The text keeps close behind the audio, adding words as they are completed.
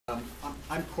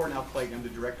I'm Cornell Clayton. I'm the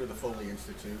director of the Foley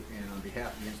Institute, and on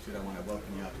behalf of the Institute, I want to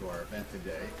welcome you out to our event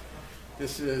today.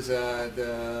 This is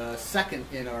the second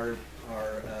in our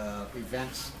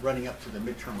events running up to the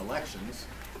midterm elections.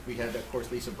 We had, of course,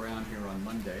 Lisa Brown here on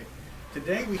Monday.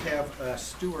 Today we have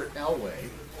Stuart Elway,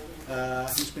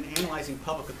 who's been analyzing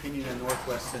public opinion in the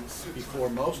Northwest since before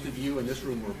most of you in this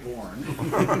room were born.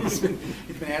 he's been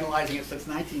analyzing it since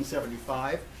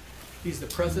 1975. He's the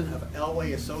president of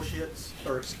Elway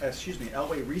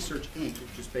Elway Research Inc.,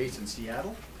 which is based in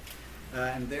Seattle.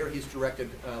 And there he's directed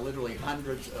literally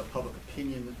hundreds of public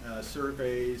opinion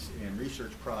surveys and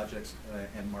research projects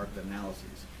and market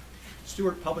analyses.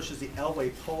 Stuart publishes the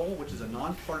Elway Poll, which is a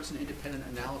nonpartisan independent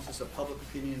analysis of public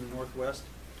opinion in the Northwest.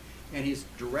 And he's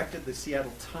directed the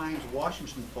Seattle Times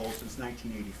Washington poll since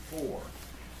 1984.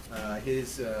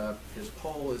 His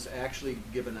poll is actually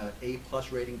given an A+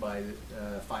 rating by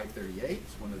 538.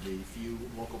 It's one of the few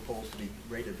local polls to be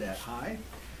rated that high.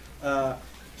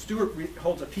 Stuart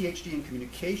holds a PhD in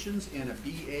communications and a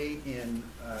BA in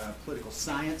political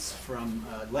science from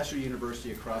Lesser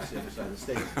University across the other side of the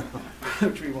state,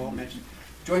 which we won't mention.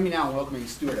 Join me now in welcoming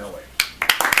Stuart Elway.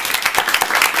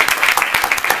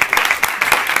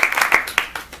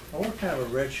 I want to have a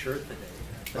red shirt today.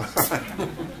 It's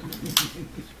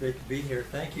great to be here.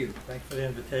 Thank you. Thanks for the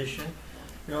invitation.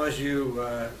 You know, as you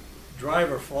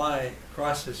drive or fly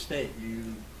across the state,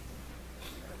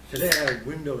 today I had a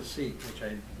window seat, which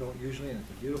I don't usually, and it's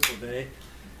a beautiful day.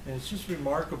 And it's just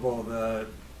remarkable the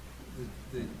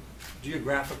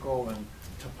geographical and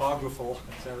topographical,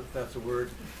 if that's a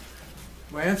word,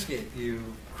 landscape you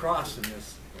cross in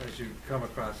this as you come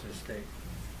across this state.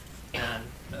 And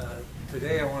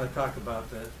today I want to talk about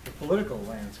the political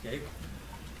landscape.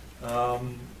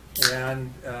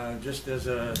 Just as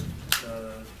a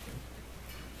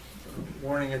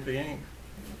warning at the beginning,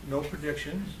 no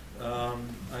predictions.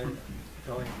 I'm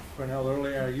telling Cornell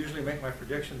earlier, I usually make my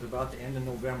predictions about the end of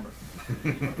November.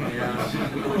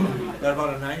 Got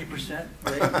about a 90%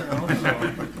 rate,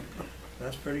 so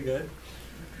that's pretty good.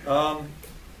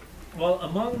 Well,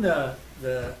 among the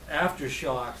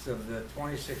aftershocks of the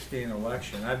 2016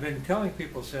 election, I've been telling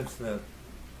people since the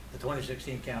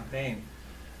 2016 campaign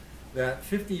that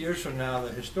 50 years from now,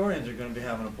 the historians are going to be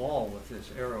having a ball with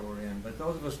this era we're in. But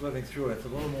those of us living through it, it's a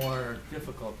little more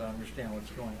difficult to understand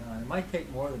what's going on. It might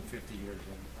take more than 50 years,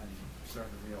 I'm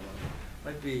starting to realize. It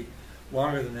might be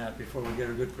longer than that before we get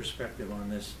a good perspective on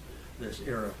this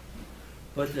era.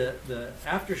 But the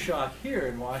aftershock here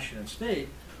in Washington State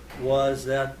was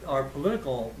that our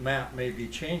political map may be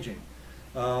changing.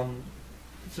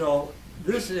 So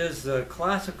this is the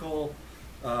classical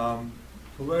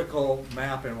political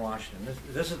map in Washington.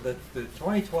 This is the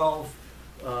 2012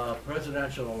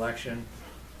 presidential election.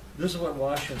 This is what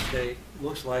Washington State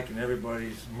looks like in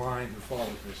everybody's mind who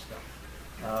follows this stuff.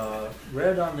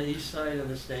 Red on the east side of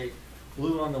the state,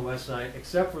 blue on the west side,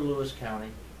 except for Lewis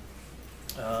County,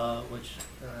 which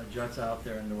juts out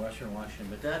there into western Washington.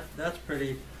 But that's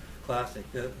pretty classic.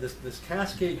 This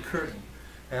cascade curtain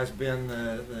has been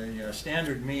the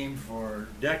standard meme for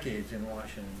decades in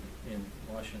Washington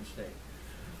State.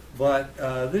 But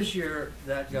this year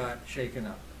that got shaken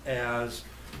up as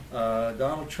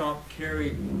Donald Trump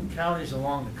carried counties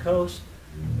along the coast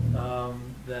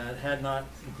that had not,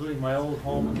 including my old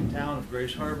hometown of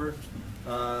Grace Harbor,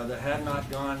 that had not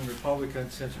gone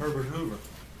Republican since Herbert Hoover.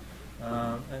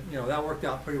 And that worked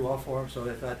out pretty well for him, so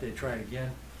they thought they'd try it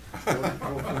again.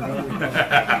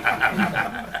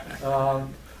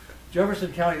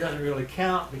 Jefferson County doesn't really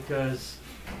count because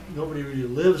nobody really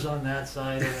lives on that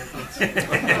side of it.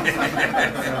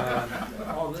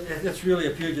 It's really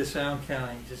a Puget Sound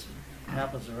county. It just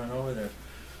happens to run over there.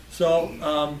 So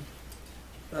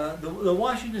the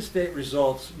Washington State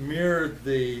results mirrored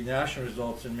the national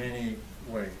results in many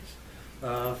ways.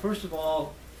 First of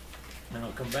all, and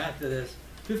I'll come back to this,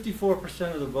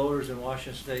 54% of the voters in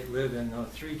Washington State live in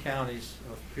 3 counties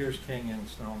of Pierce, King, and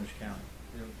Snohomish County,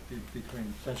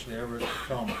 between essentially Everett and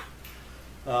Tacoma.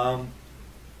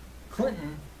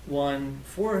 Clinton won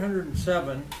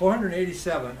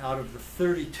 487 out of the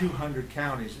 3,200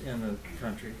 counties in the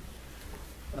country,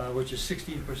 which is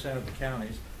 16% of the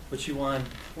counties, but she won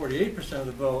 48% of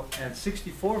the vote and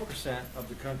 64% of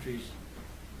the country's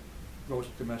gross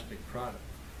domestic product.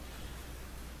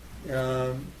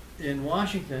 In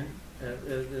Washington,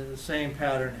 the same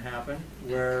pattern happened,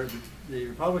 where the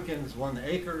Republicans won the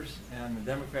acres and the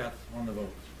Democrats won the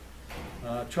votes.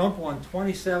 Trump won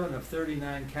 27 of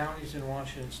 39 counties in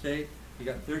Washington State. He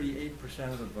got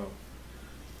 38% of the vote.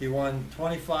 He won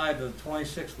 25 of the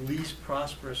 26 least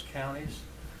prosperous counties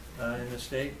in the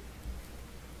state.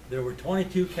 There were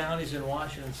 22 counties in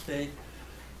Washington State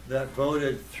that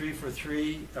voted 3 for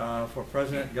 3 for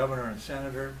president, governor, and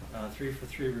senator, 3 for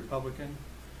 3 Republican,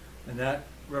 and that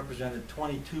represented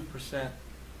 22%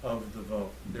 of the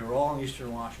vote. They were all in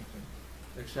Eastern Washington,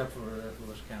 except for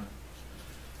Lewis County.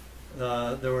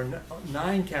 There were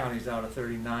 9 counties out of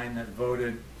 39 that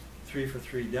voted 3 for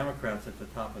 3 Democrats at the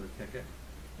top of the ticket.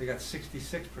 They got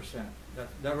 66%.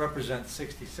 That represents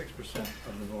 66%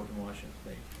 of the vote in Washington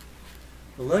State.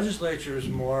 The legislature is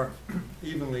more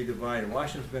evenly divided.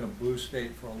 Washington's been a blue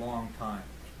state for a long time.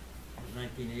 It was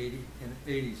 1980, in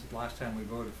the 80s, the last time we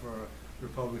voted for a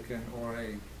Republican or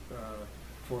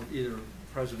for either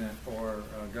president or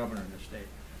governor in the state.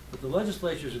 But the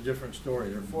legislature is a different story.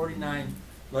 There are 49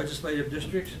 legislative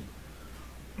districts.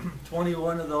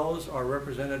 21 of those are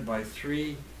represented by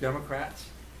 3 Democrats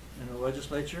in the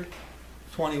legislature.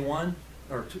 21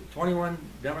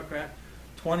 Democrat.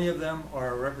 20 of them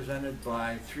are represented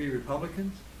by 3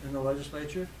 Republicans in the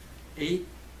legislature. 8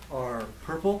 are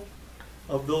purple.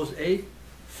 Of those 8,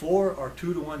 4 are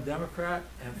 2-to-1 Democrat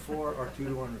and 4 are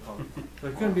 2-to-1 Republican. So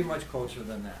it couldn't be much closer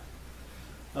than that.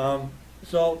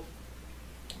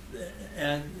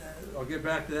 And I'll get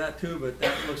back to that too, but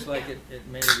that looks like it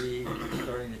may be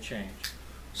starting to change.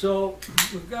 So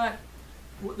we've got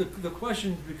the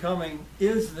question becoming,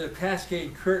 is the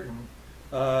Cascade Curtain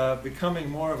becoming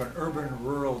more of an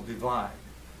urban-rural divide?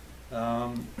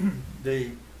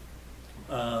 The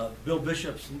Bill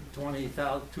Bishop's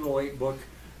 208 book,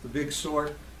 The Big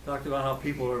Sort, talked about how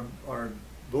people are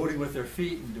voting with their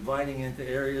feet and dividing into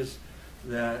areas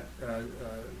that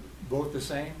vote the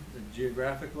same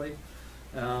geographically.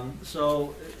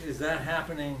 So is that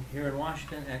happening here in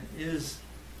Washington, and is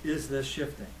this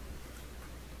shifting?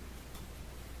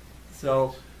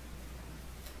 So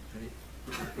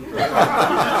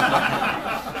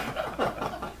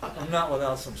I'm not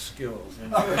without some skills in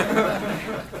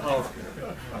healthcare.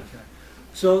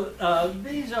 So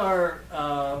these are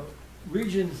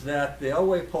regions that the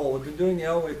Elway poll, we've been doing the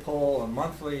Elway poll, a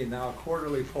monthly and now a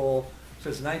quarterly poll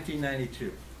since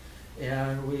 1992.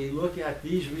 And we look at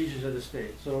these regions of the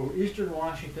state. So Eastern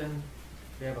Washington,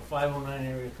 they have a 509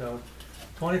 area code,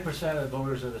 20% of the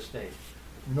voters of the state.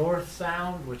 North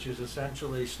Sound, which is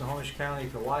essentially Snohomish County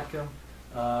to Whatcom,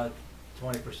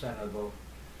 20% of the vote.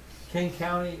 King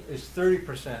County is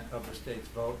 30% of the state's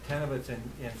vote, 10 of it's in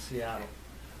Seattle.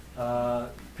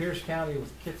 Pierce County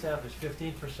with Kitsap is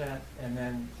 15%, and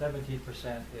then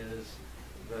 17% is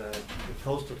the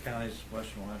coastal counties of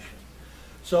Western Washington.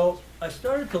 So I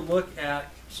started to look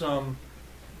at some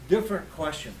different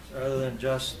questions other than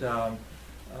just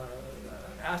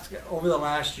ask. Over the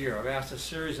last year, I've asked a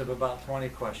series of about 20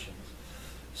 questions.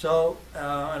 So,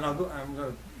 and I'm going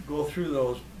to go through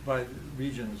those by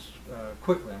regions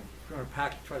quickly. I'm going to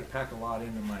try to pack a lot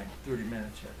into my 30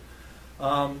 minutes here.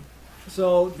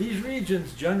 So these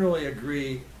regions generally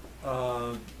agree,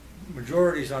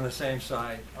 majorities on the same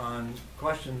side, on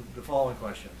the following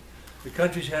question. The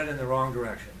country's headed in the wrong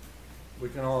direction. We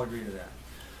can all agree to that.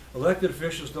 Elected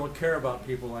officials don't care about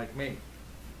people like me.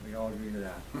 We all agree to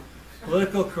that.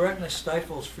 Political correctness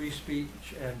stifles free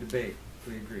speech and debate.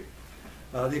 We agree.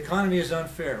 The economy is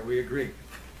unfair. We agree.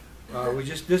 We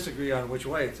just disagree on which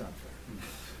way it's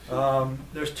unfair.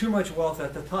 There's too much wealth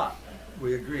at the top.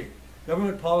 We agree.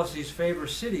 Government policies favor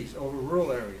cities over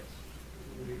rural areas.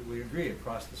 We agree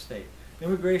across the state.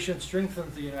 Immigration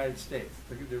strengthens the United States.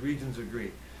 The regions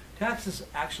agree. Taxes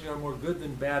actually are more good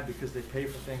than bad because they pay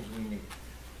for things we need.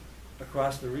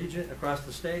 Across the region, across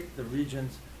the state, the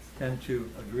regions tend to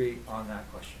agree on that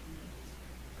question.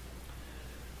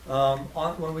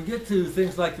 When we get to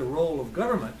things like the role of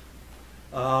government,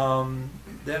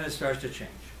 then it starts to change.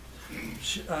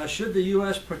 Should the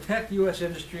U.S. protect U.S.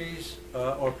 industries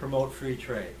or promote free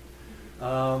trade?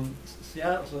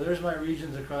 Seattle, so there's my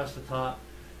regions across the top.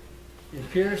 In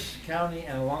Pierce County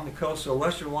and along the coast, so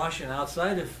Western Washington,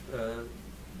 outside of,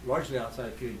 largely outside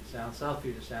of Puget Sound, South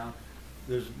Puget Sound,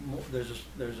 there's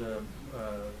a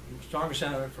stronger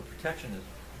sentiment for protectionism.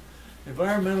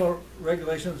 Environmental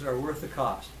regulations are worth the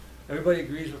cost. Everybody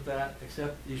agrees with that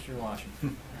except Eastern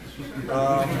Washington.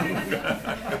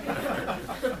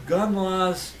 Gun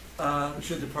laws,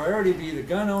 should the priority be the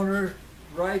gun owner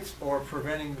rights or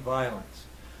preventing violence?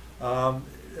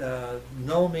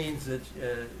 No means that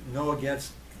no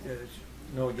against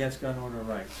gun owner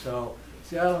rights. So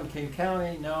Seattle and King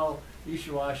County, no.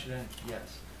 Eastern Washington,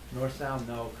 yes. North Sound,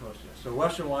 no. Coast, yes. So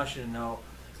Western Washington, no.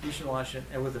 Eastern Washington,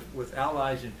 and with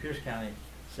allies in Pierce County,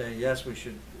 say yes. We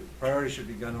should. Priority should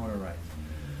be gun owner rights.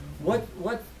 What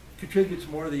contributes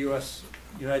more to the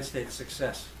United States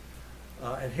success?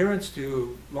 Adherence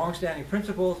to longstanding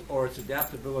principles or its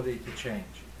adaptability to change?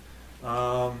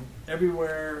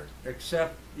 Everywhere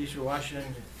except Eastern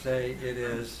Washington say it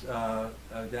is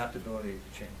adaptability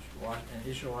to change. And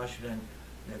Eastern Washington,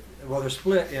 well, they're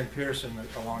split in Pearson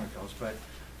along the coast, but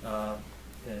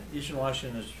Eastern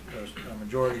Washington is a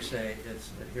majority say it's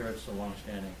adherence to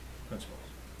long-standing principles.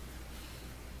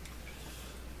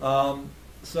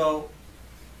 So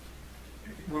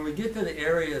when we get to the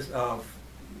areas of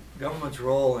government's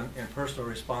role in personal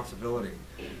responsibility,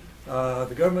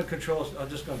 the government controls, I'm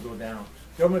just going to go down.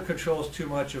 Government controls too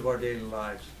much of our daily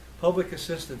lives. Public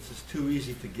assistance is too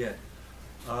easy to get.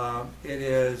 It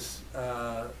is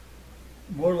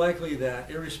more likely that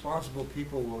irresponsible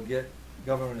people will get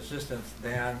government assistance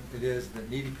than it is that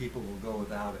needy people will go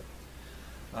without it.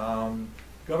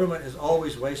 Government is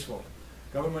always wasteful.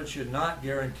 Government should not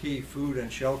guarantee food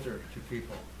and shelter to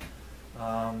people.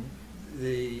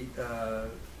 The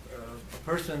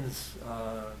person's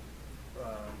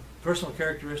personal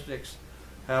characteristics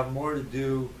have more to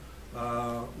do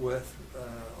with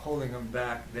holding them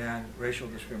back than racial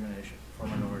discrimination for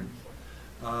minorities.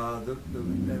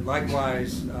 And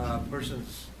likewise,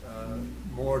 persons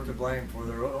more to blame for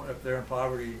their own, if they're in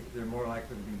poverty, they're more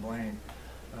likely to be blamed.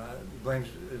 Blames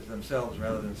themselves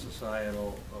rather than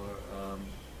societal or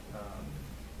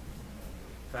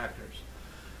factors.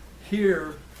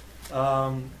 Here,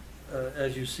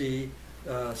 as you see,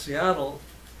 Seattle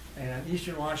and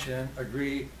Eastern Washington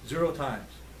agree 0 times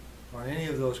on any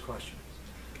of those questions.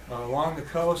 Along the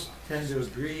coast, tend to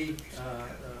agree,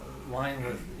 line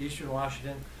with Eastern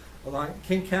Washington. Along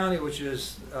King County, which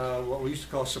is what we used to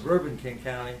call suburban King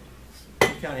County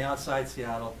outside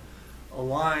Seattle,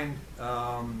 aligned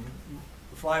 5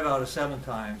 out of 7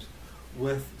 times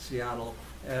with Seattle,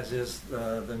 as is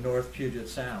the North Puget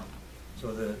Sound.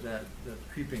 So the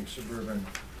creeping suburban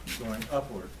going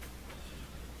upward.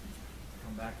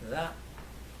 Come back to that.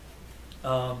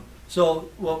 So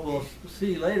what we'll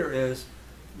see later is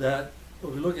that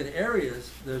when we look at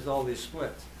areas, there's all these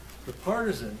splits. The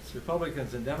partisans,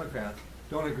 Republicans and Democrats,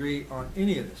 don't agree on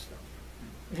any of this stuff.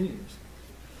 Any of these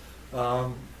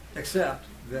things. Except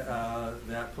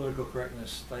that political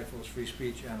correctness stifles free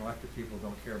speech and elected people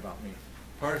don't care about me.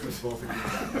 Partisans both agree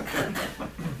with that.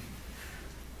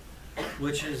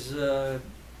 Which is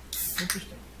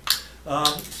interesting.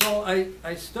 So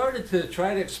I started to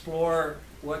try to explore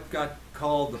what got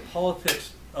called the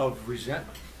politics of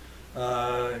resentment.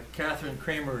 Catherine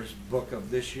Kramer's book of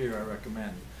this year I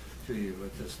recommend to you.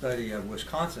 It's a study of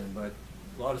Wisconsin, but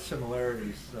a lot of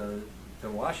similarities to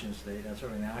Washington State and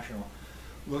certainly national,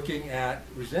 looking at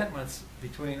resentments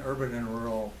between urban and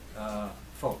rural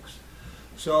folks.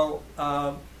 So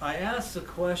I asked a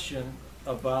question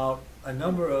about a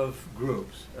number of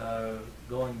groups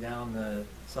going down the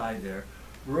side there.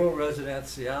 Rural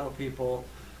residents, Seattle people,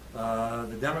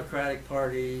 the Democratic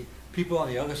Party, people on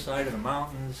the other side of the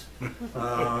mountains,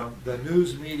 the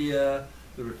news media,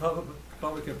 the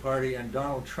Republican Party, and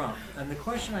Donald Trump. And the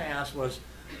question I asked was,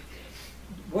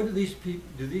 what do these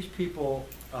people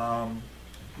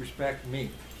respect me?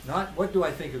 Not what do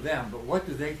I think of them, but what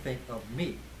do they think of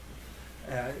me?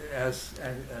 As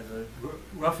a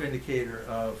rough indicator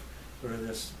of sort of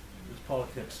this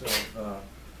politics of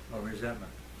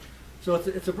resentment. So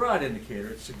it's a broad indicator.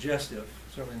 It's suggestive,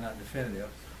 certainly not definitive.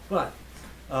 But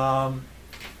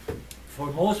for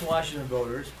most Washington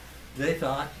voters, they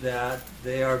thought that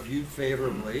they are viewed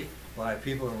favorably by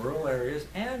people in rural areas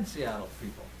and Seattle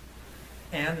people,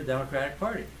 and the Democratic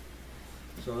Party.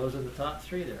 So those are the top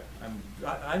 3 there.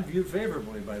 I'm viewed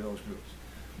favorably by those groups.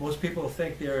 Most people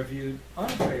think they are viewed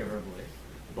unfavorably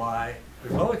by the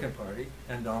Republican Party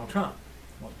and Donald Trump.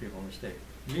 Most people in the state.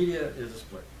 Media is a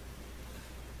split.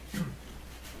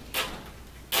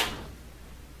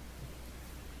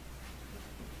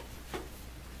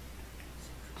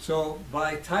 So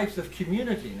by types of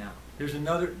community now, here's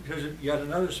yet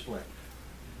another split.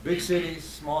 Big cities,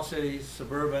 small cities,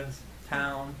 suburbans,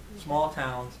 small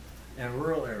towns, and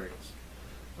rural areas.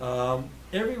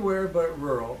 Everywhere but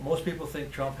rural, most people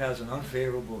think Trump has an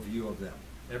unfavorable view of them.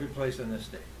 Every place in this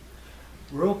state.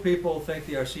 Rural people think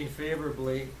they are seen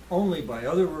favorably only by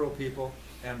other rural people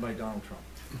and by Donald Trump.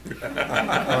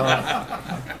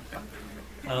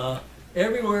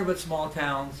 Everywhere but small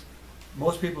towns,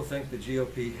 most people think the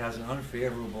GOP has an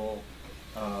unfavorable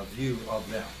view of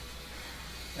them.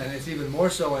 And it's even more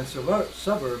so in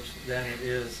suburbs than it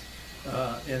is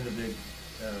in the big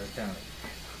county.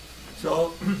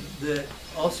 So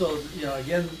also,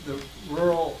 again, the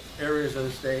rural areas of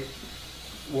the state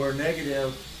were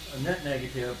negative, net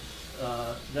negative.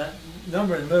 That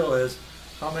number in the middle is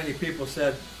how many people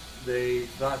said they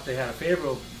thought they had a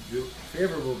favorable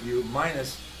view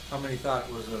minus how many thought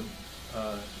it was an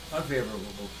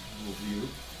unfavorable will view.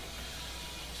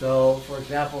 So, for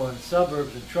example, in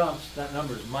suburbs and Trumps, that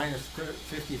number is minus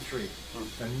 53,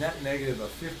 a net negative of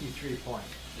 53 points.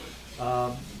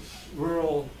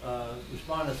 Rural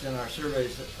respondents in our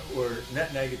surveys were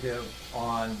net negative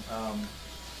on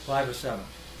 5 of 7,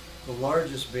 the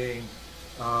largest being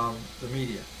the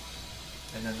media,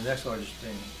 and then the next largest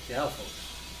being Seattle folks.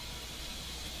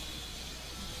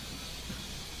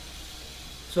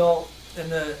 So,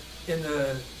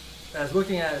 as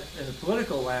looking at it in the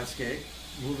political landscape,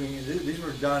 these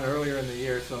were done earlier in the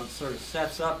year, so it sort of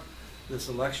sets up this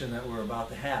election that we're about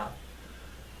to have.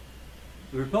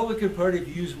 The Republican Party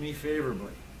views me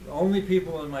favorably. The only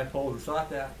people in my poll who thought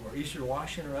that were Eastern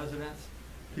Washington residents,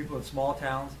 people in small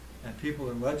towns, and people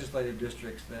in legislative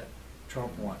districts that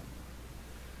Trump won.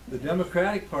 The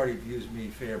Democratic Party views me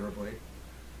favorably.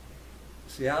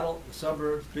 Seattle, the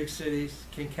suburbs, big cities,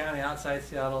 King County outside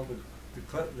Seattle,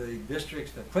 the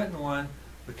districts that Clinton won,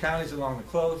 the counties along the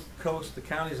coast, the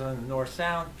counties on the North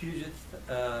Sound, Puget,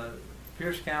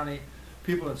 Pierce County,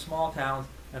 people in small towns,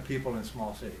 and people in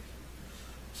small cities.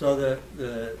 So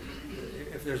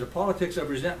if there's a politics of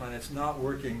resentment, it's not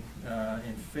working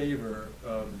in favor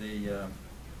of the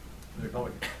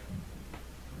Republicans.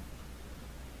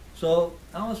 So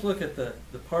now let's look at the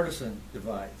partisan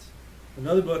divides.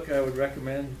 Another book I would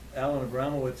recommend, Alan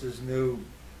Abramowitz's new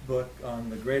book on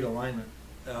the Great Alignment.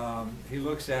 He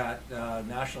looks at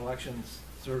national elections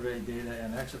survey data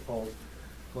and exit polls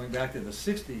going back to the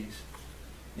 60s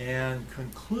and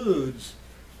concludes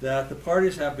that the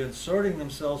parties have been sorting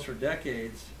themselves for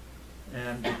decades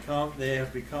and they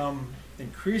have become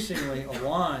increasingly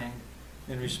aligned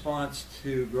in response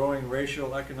to growing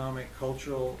racial, economic,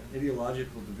 cultural, and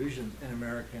ideological divisions in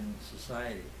American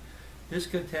society. His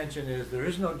contention is there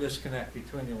is no disconnect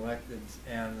between the electeds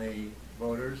and the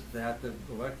voters, that the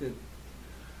elected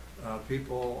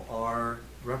people are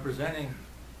representing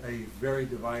a very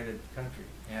divided country,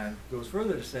 and goes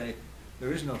further to say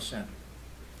there is no center.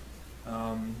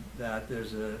 That there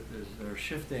are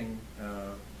shifting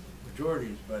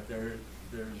majorities, but there's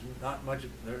not much.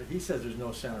 He says there's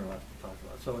no center left to talk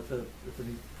about. So it's a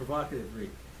provocative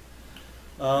read.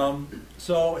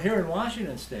 So here in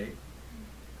Washington State,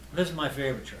 this is my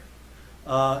favorite chart.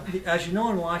 As you know,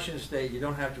 in Washington State, you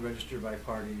don't have to register by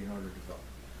party in order to vote.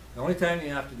 The only time you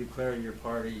have to declare your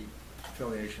party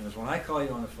affiliation is when I call you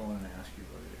on the phone and ask you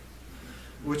what it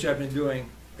is, which I've been doing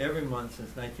every month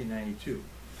since 1992.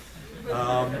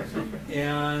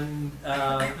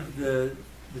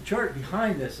 The chart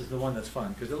behind this is the one that's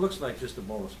fun, because it looks like just a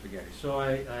bowl of spaghetti. So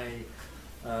I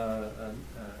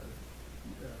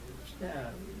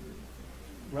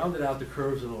rounded out the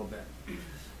curves a little bit.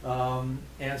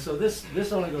 And so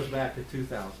this only goes back to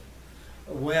 2000,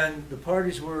 when the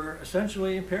parties were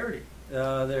essentially in parity.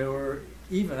 They were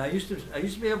even. I used to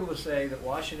be able to say that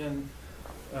Washington,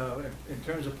 in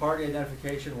terms of party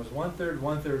identification, was 1/3,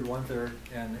 1/3, 1/3,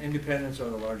 and independents are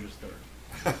the largest third.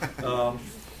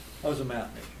 I was a math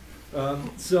major.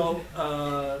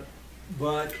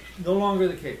 But no longer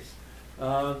the case.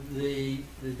 The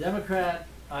Democrat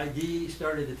ID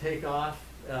started to take off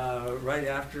right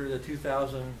after the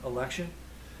 2000 election.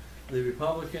 The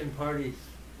Republican Party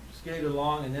skated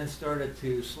along and then started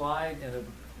to slide in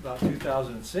about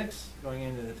 2006, going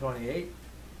into the 2008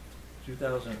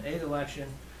 election,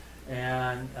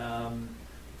 and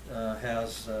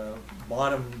has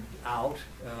bottomed out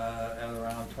at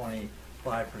around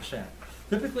 25%.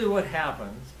 Typically what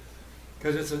happens,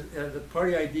 because the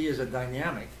party ID is a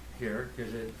dynamic here,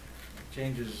 because it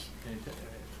changes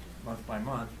month by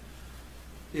month,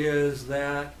 is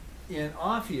that in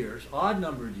off years,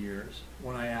 odd-numbered years,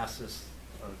 when I ask this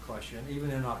question, even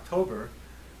in October,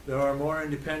 there are more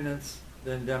independents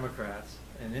than Democrats,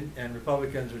 and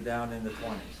Republicans are down in the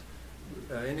 20s.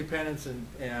 Independents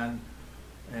and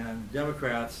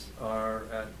Democrats are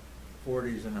at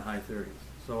 40s and the high 30s.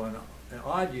 So in an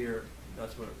odd year,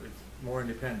 that's what it's more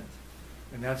independents,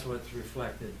 and that's what's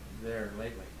reflected there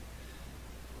lately.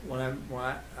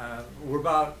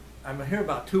 I'm here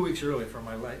about 2 weeks early for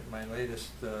my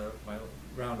latest my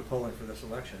round of polling for this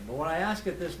election. But when I ask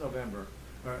it this November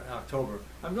or October,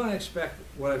 I'm going to expect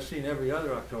what I've seen every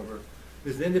other October,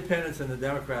 is the independents and the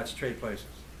Democrats trade places.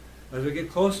 As we get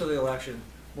close to the election,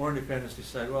 more independents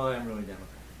decide, well, I am really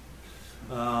Democrat,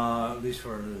 at least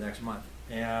for the next month.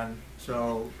 And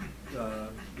so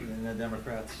and the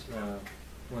Democrats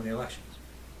win the elections.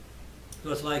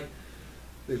 So it's like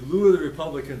they lure the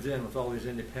Republicans in with all these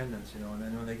independents, you know, and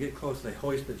then when they get close, they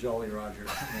hoist the Jolly Roger.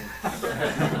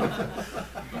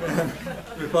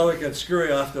 The Republicans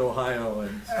scurry off to Ohio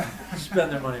and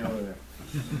spend their money over there.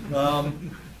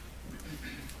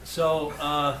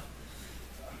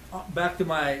 back to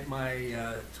my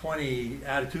 20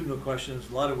 attitudinal questions,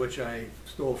 a lot of which I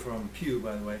stole from Pew,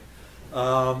 by the way.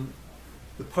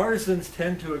 The partisans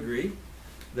tend to agree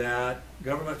that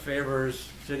government favors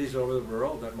cities over the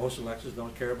rural, that most electors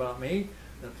don't care about me,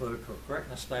 that political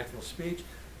correctness stifles speech.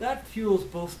 That fuels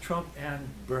both Trump and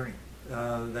Bernie,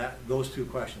 those two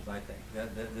questions, I think,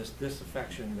 that this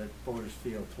disaffection that voters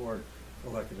feel toward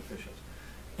elected officials.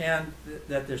 And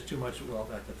that there's too much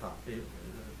wealth at the top. The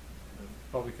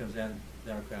Republicans and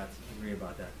Democrats agree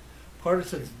about that.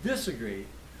 Partisans disagree,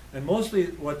 and mostly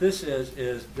what this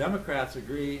is Democrats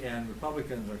agree and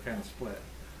Republicans are kind of split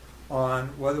on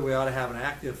whether we ought to have an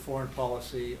active foreign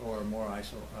policy or a more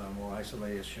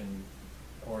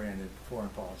isolation-oriented foreign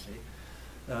policy,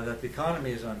 that the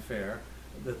economy is unfair,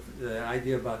 that the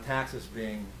idea about taxes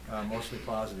being mostly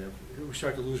positive. We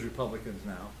start to lose Republicans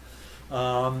now.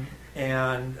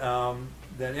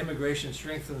 That immigration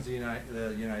strengthens the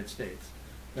United States.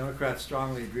 Democrats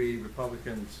strongly agree,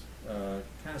 Republicans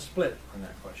kind of split on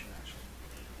that question, actually.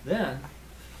 Then,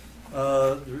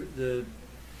 the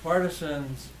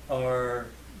partisans are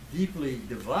deeply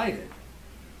divided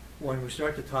when we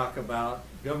start to talk about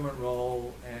government's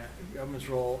role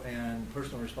and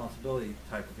personal responsibility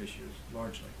type of issues,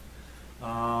 largely.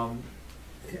 And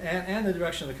the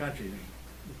direction of the country.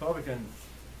 Republicans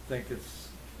think it's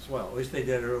swell, at least they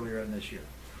did earlier in this year.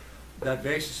 That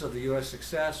basis of the U.S.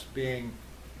 success being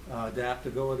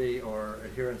adaptability or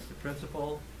adherence to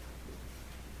principle.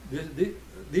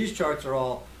 These charts are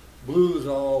all blues,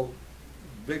 all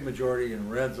big majority, and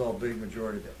red's all big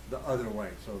majority the other way.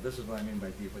 So this is what I mean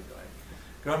by deeply divided.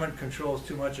 Government controls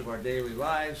too much of our daily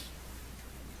lives.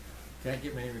 Can't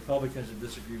get many Republicans to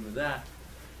disagree with that.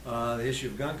 The issue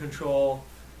of gun control,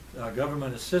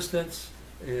 government assistance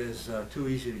is too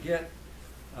easy to get.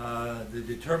 The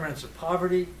determinants of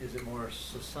poverty, is it more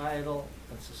societal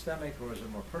and systemic, or is it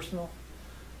more personal?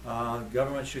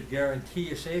 Government should guarantee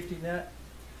a safety net.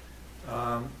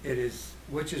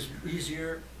 Which is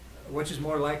easier, which is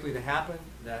more likely to happen,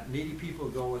 that needy people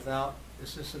go without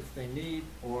assistance they need,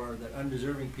 or that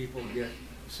undeserving people get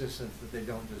assistance that they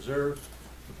don't deserve.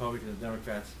 Republicans and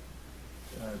Democrats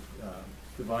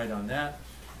divide on that.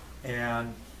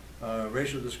 And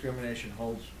racial discrimination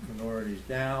holds minorities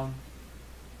down.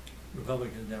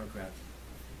 Republicans and Democrats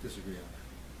disagree on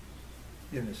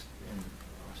that in our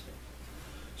state.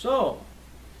 So,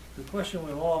 the question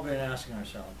we've all been asking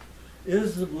ourselves,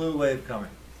 is the blue wave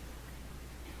coming?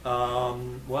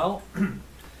 Well,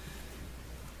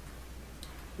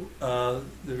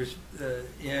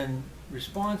 in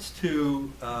response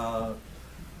to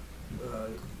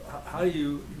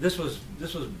this was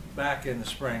back in the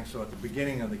spring, so at the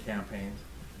beginning of the campaigns.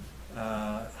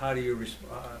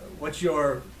 What's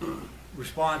your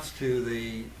response to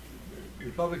the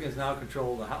Republicans now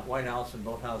control the White House and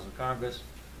both houses of Congress?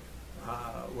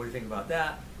 What do you think about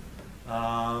that?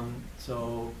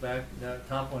 So back, that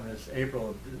top one is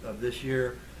April of this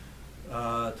year.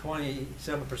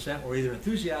 27% were either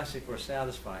enthusiastic or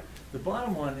satisfied. The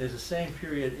bottom one is the same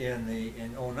period in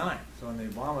 2009, so in the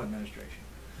Obama administration.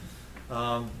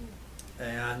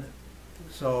 And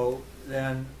so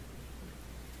then,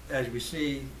 as we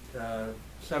see,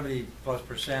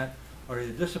 70+% are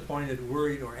either disappointed,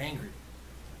 worried, or angry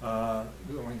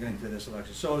going into this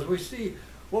election. So as we see,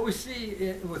 what we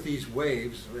see with these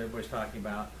waves everybody's talking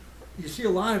about, you see a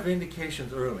lot of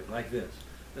indications early, like this.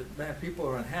 That, man, people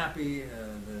are unhappy,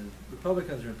 the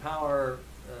Republicans are in power,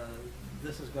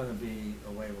 this is going to be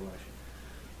a wave election.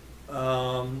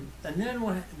 And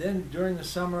then during the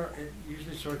summer, it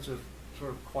usually sort of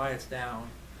quiets down.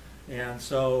 And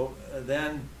so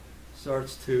then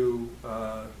starts to,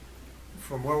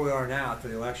 from where we are now to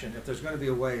the election, if there's going to be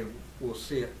a wave, we'll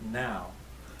see it now.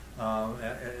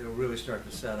 It'll really start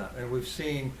to set up. And we've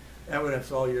seen evidence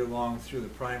all year long through the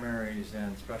primaries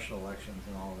and special elections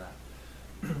and all of that.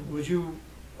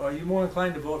 Are you more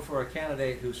inclined to vote for a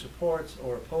candidate who supports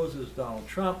or opposes Donald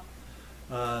Trump?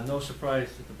 No surprise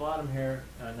at the bottom here,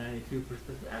 92%.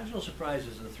 The actual surprise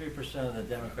is the 3% of the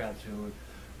Democrats who are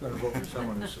going to vote for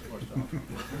someone who supports Donald Trump.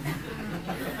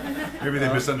 Maybe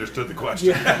they misunderstood the question.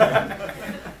 Yeah.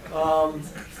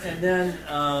 And then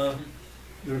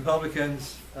the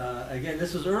Republicans, again,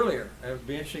 this is earlier. It would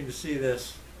be interesting to see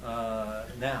this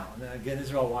now. And again,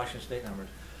 these are all Washington State numbers.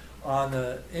 On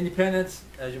the independents,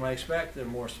 as you might expect, they're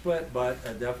more split, but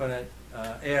a definite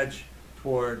edge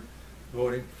toward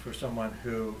voting for someone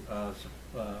who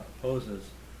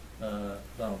opposes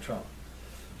Donald Trump.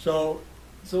 So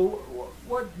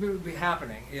what would be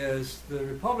happening is the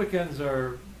Republicans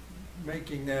are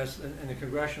making this, and the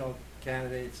congressional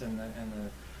candidates and the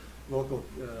local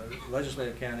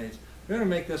legislative candidates, they're going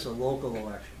to make this a local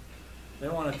election. They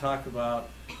want to talk about,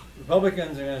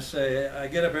 Republicans are going to say, I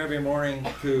get up every morning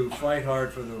to fight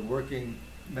hard for the working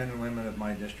men and women of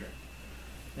my district.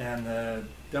 And the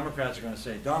Democrats are going to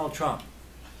say, Donald Trump.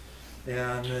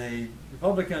 And the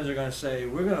Republicans are going to say,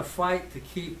 we're going to fight to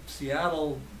keep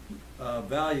Seattle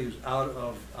values out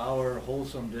of our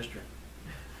wholesome district.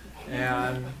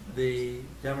 And the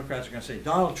Democrats are going to say,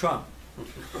 Donald Trump.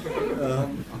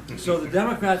 So the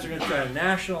Democrats are going to try to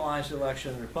nationalize the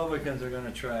election. The Republicans are going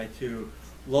to try to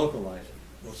localize it.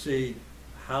 We'll see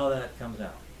how that comes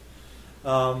out.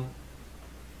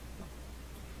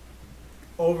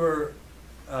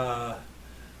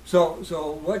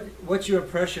 So what's your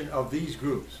impression of these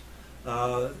groups?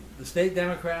 The state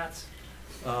Democrats,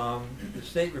 the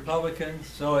state Republicans.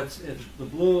 So it's the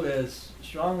blue is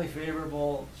strongly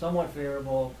favorable, somewhat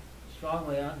favorable,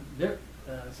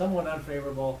 somewhat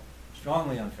unfavorable,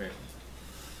 strongly unfavorable.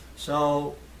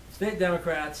 So state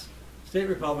Democrats, state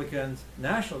Republicans,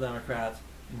 national Democrats,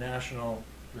 national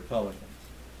Republicans.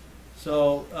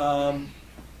 So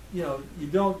you know, you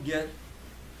don't get,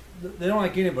 they don't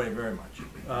like anybody very much.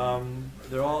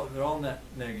 They're all net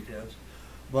negatives,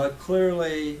 but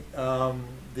clearly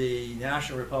the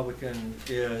National Republican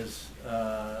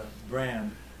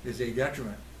brand is a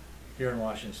detriment here in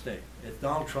Washington State. It's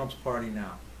Donald Trump's party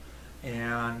now,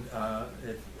 and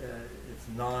it's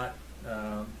not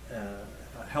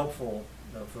helpful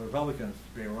for Republicans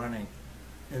to be running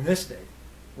in this state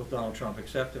with Donald Trump,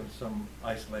 except in some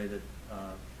isolated,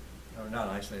 or not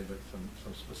isolated, but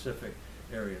some specific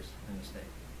areas in the state,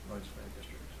 legislative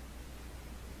districts.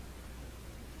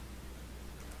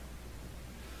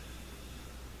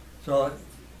 So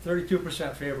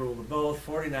 32% favorable to both,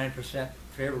 49%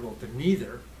 favorable to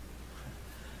neither,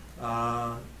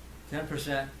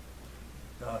 10%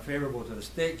 favorable to the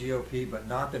state GOP but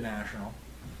not the national,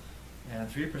 and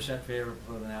 3%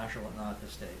 favorable to the national but not the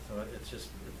state. So it's just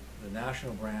the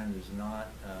national brand is not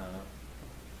a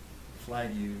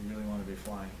flag you really want to be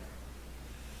flying here.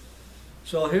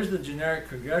 So here's the generic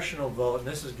congressional vote, and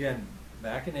this is again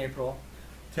back in April.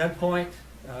 10-point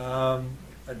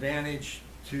advantage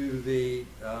to the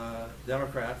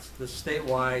Democrats. This is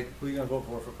statewide, who you're going to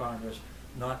vote for Congress,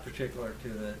 not particular to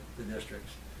the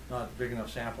districts. Not a big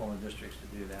enough sample in the districts to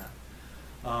do that.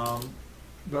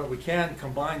 But we can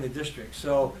combine the districts.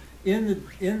 So in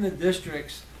the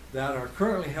districts that are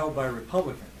currently held by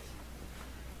Republicans,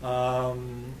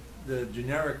 the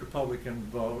generic Republican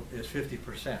vote is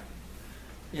 50%.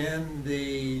 In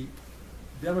the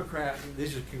Democrat,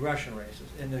 these are congressional races.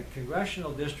 In the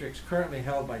congressional districts currently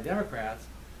held by Democrats,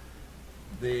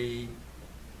 the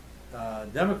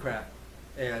Democrat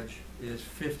edge is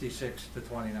 56 to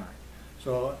 29.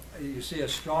 So you see a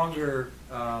stronger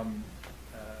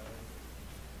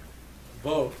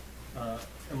vote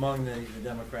among the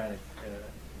Democratic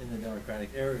in the Democratic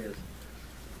areas,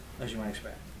 as you might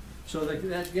expect. So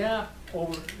that gap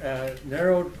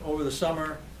narrowed over the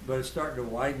summer, but it's starting to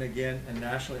widen again, and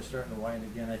nationally it's starting to widen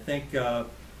again. I think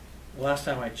last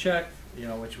time I checked, you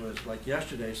know, which was like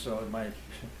yesterday, so it might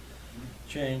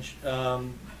change.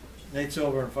 Nate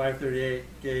Silver and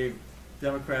 538 gave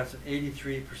Democrats an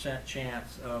 83%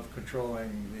 chance of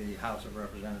controlling the House of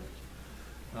Representatives.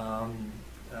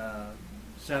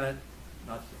 Senate,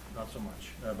 not so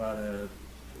much, about a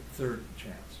third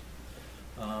chance.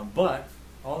 But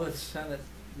all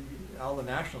the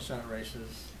national Senate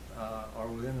races are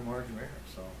within the margin of error,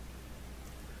 so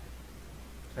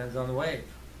depends on the wave.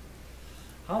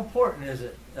 How important is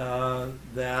it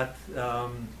that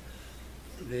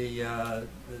the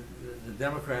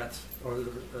Democrats or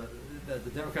the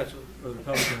Democrats or the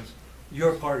Republicans,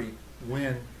 your party,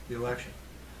 win the election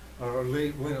or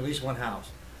win at least one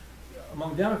house?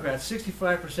 Among Democrats,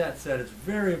 65% said it's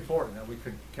very important that we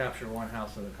could capture one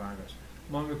house of the Congress.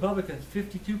 Among Republicans,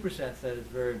 52% said it's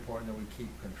very important that we keep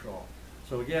control.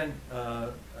 So again,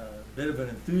 a bit of an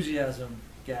enthusiasm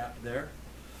gap there.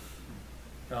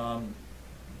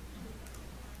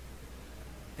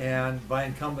 And by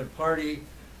incumbent party,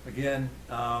 again,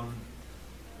 how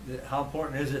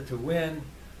important is it to win?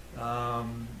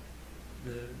 The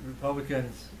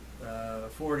Republicans,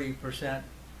 40%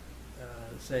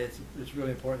 say it's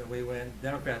really important that we win.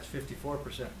 Democrats, 54%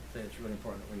 say it's really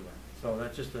important that we win. So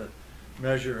that's just a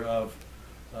measure of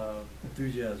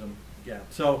enthusiasm gap.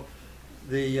 So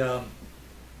the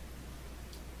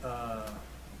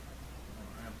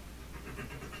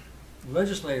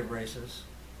legislative races,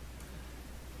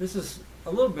 this is a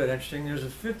little bit interesting. There's a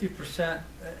 50%,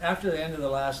 after the end of the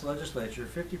last legislature,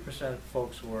 50% of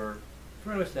folks were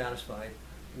fairly satisfied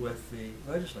with the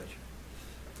legislature.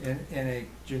 In a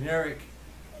generic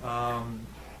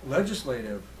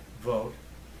legislative vote,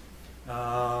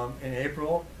 In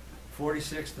April,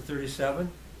 46 to 37,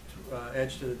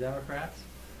 edge to the Democrats.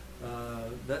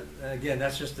 Again,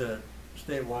 that's just a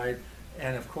statewide,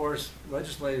 and of course,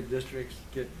 legislative districts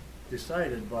get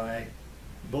decided by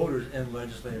voters in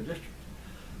legislative districts.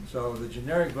 So the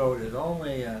generic vote is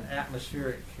only an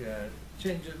atmospheric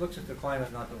change. It looks at the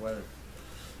climate, not the weather.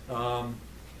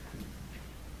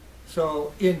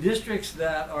 So in districts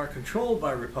that are controlled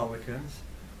by Republicans,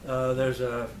 there's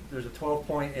a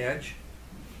 12-point edge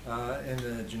in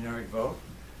the generic vote.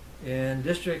 In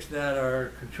districts that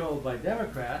are controlled by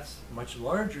Democrats, a much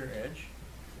larger edge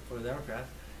for the Democrats.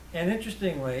 And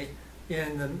interestingly,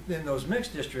 in those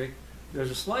mixed districts,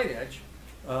 there's a slight edge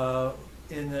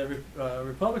in the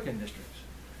Republican districts.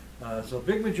 So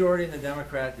big majority in the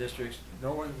Democrat districts.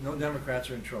 No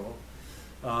Democrats are in trouble.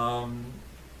 No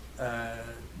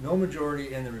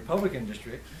majority in the Republican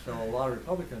districts, so a lot of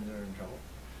Republicans are in trouble.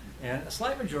 And a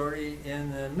slight majority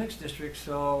in the mixed districts,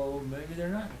 so maybe they're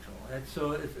not in trouble. And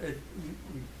so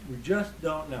we just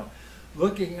don't know.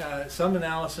 Looking at some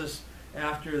analysis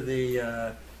after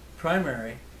the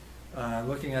primary,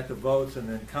 looking at the votes and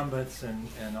the incumbents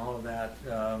and all of that,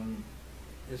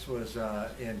 this was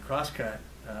in Crosscut.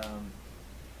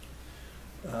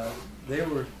 They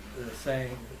were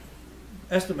saying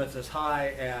estimates as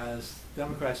high as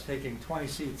Democrats taking 20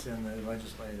 seats in the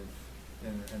legislative,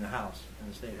 in the House, in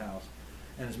the state House,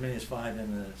 and as many as 5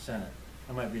 in the Senate.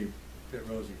 I might be a bit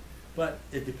rosy, but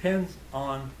it depends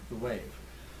on the wave.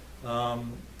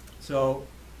 So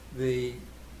the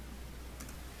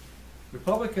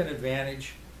Republican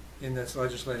advantage in this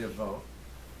legislative vote,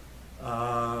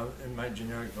 in my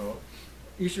generic vote,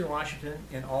 Eastern Washington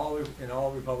in all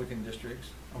Republican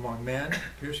districts, among men,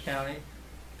 Pierce County,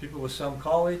 people with some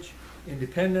college,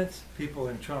 independents, people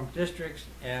in Trump districts,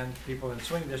 and people in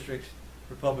swing districts,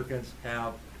 Republicans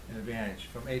have an advantage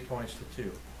from 8 points to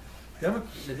 2.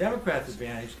 The Democrats'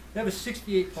 advantage, they have a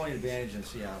 68-point advantage in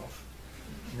Seattle,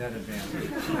 net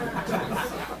advantage.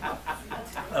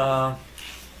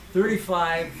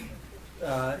 35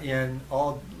 in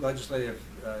all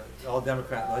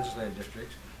Democrat legislative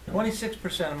districts,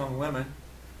 26% among women.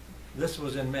 This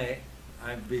was in May.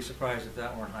 I'd be surprised if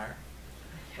that weren't higher.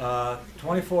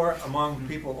 24 among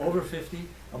people over 50,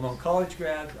 among college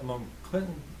grads, among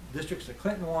Clinton districts that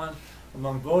Clinton won,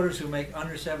 among voters who make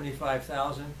under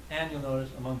 75,000, and you'll notice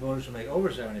among voters who make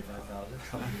over 75,000.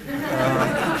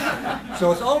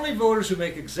 So it's only voters who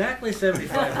make exactly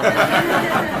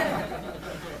 75,000.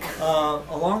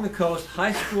 Along the coast,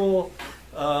 high school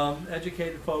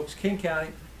educated folks, King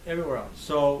County, everywhere else.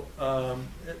 So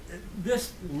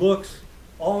this looks,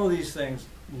 all of these things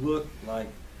look like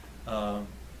a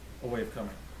wave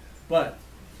coming. But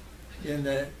in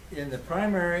the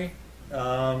primary,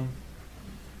 the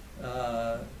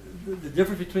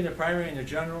difference between the primary and the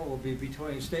general will be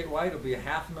between statewide, it'll be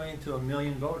 500,000 to 1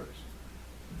 million voters.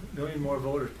 1 million more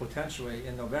voters potentially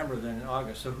in November than in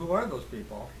August. So who are those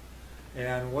people?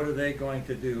 And what are they going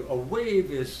to do? A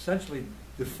wave is essentially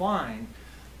defined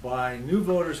by new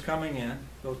voters coming in,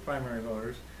 those primary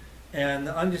voters, and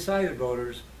the undecided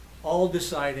voters all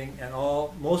deciding and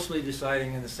all mostly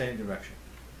deciding in the same direction.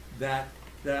 That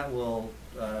will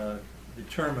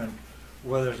determine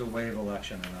whether there's a wave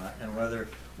election or not, and whether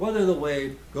the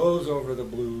wave goes over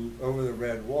the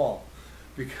red wall,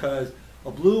 because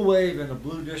a blue wave in a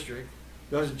blue district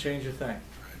doesn't change a thing.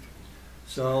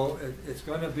 So it's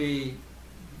going to be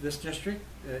this district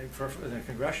for the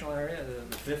congressional area,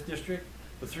 the 5th district,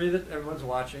 the 3 that everyone's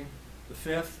watching, the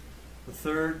 5th, the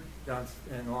 3rd down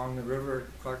and along the river,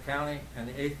 Clark County, and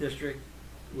the 8th district,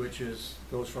 which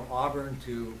goes from Auburn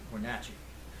to Wenatchee.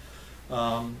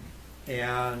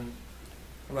 And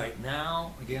right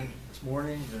now, again, this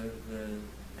morning, the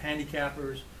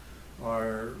handicappers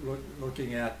are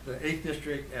looking at the 8th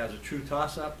district as a true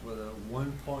toss-up with a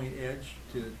 1-point edge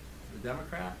to the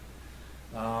Democrat.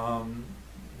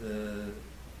 The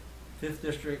 5th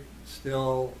district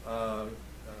still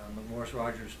Morris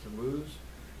Rogers to lose,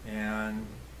 and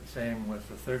the same with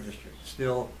the 3rd district,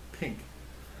 still pink.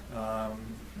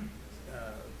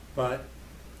 But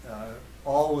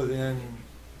all within,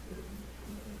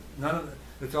 none of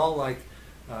it's all like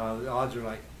the odds are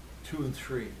like 2 and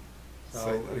 3. So,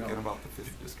 say that again about the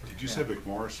 5th district. Did you say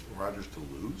McMorris Rogers to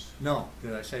lose? No,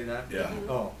 did I say that? Yeah.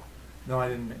 Oh, no, I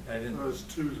didn't. It was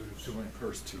 2 lose. To win.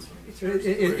 Hers to lose. It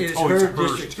is Oh, her it's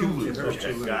hers district to lose. Hers Okay,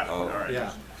 to lose. got it. All right.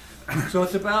 Yeah. So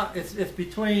it's about it's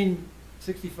between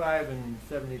 65 and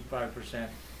 75%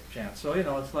 chance. So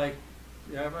it's like,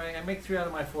 I make 3 out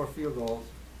of my 4 field goals.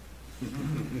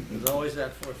 There's always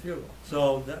that 4th field goal.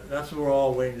 So that's what we're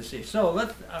all waiting to see. So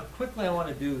let's quickly. I want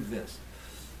to do this.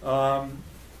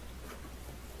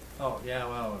 Oh, yeah,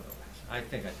 well, I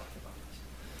think I talked about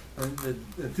this.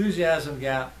 The enthusiasm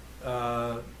gap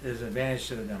is an advantage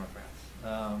to the Democrats.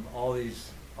 All these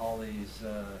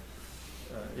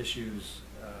issues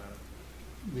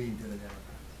lead to the Democrats.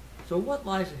 So what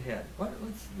lies ahead?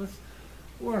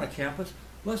 We're on a campus.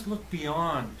 Let's look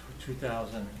beyond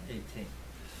 2018.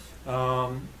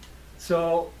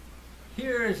 So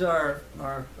here is our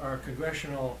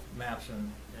congressional maps of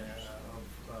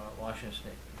Washington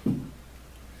State.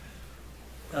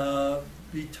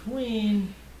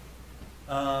 Between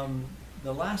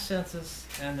the last census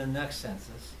and the next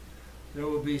census, there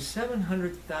will be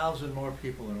 700,000 more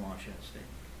people in Washington State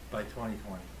by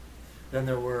 2020 than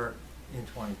there were in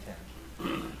 2010.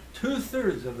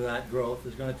 2/3 of that growth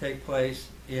is going to take place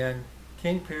in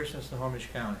King, Pierce, and Snohomish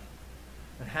County.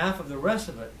 And half of the rest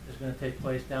of it is going to take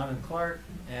place down in Clark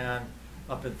and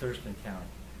up in Thurston County.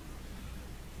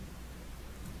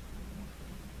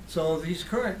 So these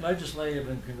current legislative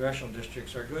and congressional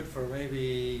districts are good for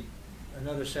maybe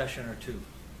another session or two.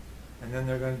 And then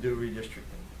they're going to do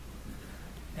redistricting.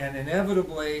 And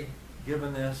inevitably,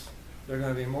 given this, there are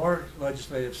going to be more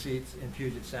legislative seats in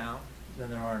Puget Sound than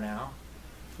there are now.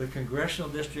 The congressional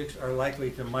districts are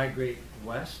likely to migrate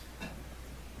west.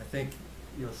 I think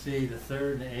you'll see the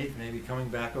 3rd and 8th maybe coming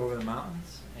back over the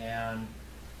mountains, and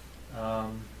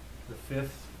the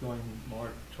 5th going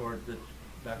more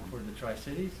back toward the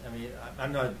Tri-Cities. I mean,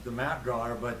 I'm not the map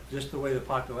drawer, but just the way the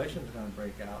population is going to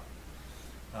break out,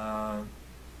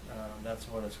 that's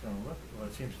what it's going to look. What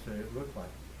it seems to look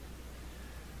like.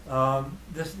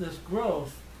 This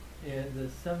growth in the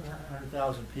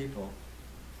 700,000 people.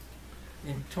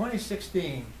 In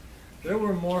 2016, there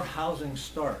were more housing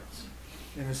starts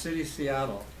in the city of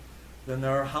Seattle than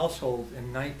there are households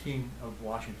in 19 of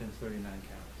Washington's 39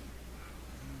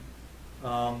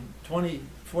 counties.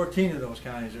 14 of those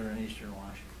counties are in eastern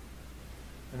Washington.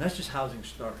 And that's just housing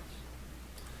starts.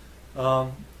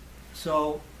 The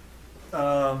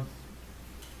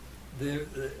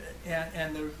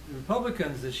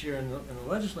Republicans this year in the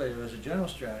legislature, as a general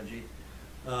strategy,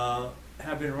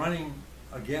 have been running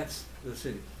against the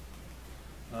cities,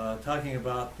 talking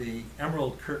about the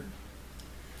Emerald Curtain.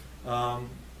 As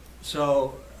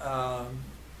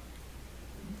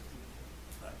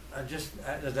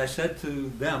I said to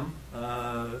them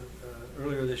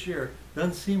earlier this year,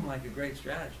 doesn't seem like a great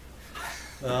strategy,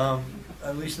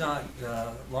 at least not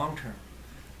long term.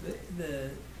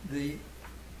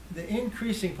 The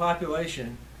increasing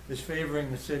population is favoring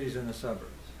the cities and the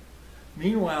suburbs.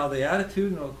 Meanwhile, the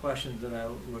attitudinal questions that I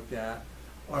looked at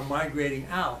are migrating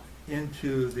out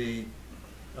into the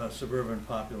suburban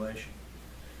population.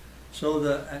 So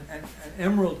an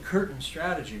Emerald Curtain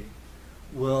strategy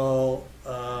will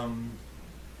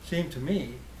seem to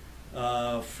me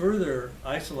further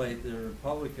isolate the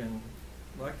Republican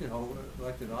elected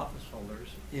office holders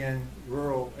in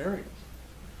rural areas.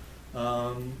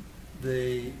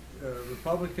 The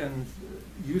Republicans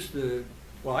used to,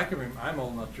 well, I'm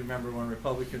old enough to remember when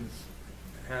Republicans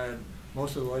had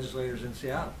most of the legislators in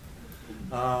Seattle.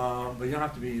 But you don't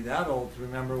have to be that old to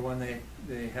remember when they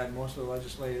had most of the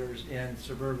legislators in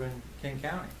suburban King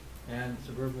County and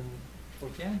suburban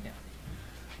Fort Cannon County.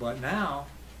 But now,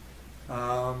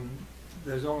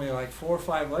 there's only like 4 or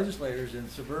 5 legislators in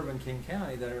suburban King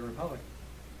County that are Republican.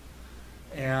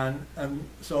 And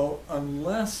so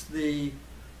unless the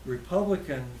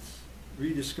Republicans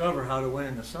rediscover how to win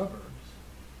in the suburbs,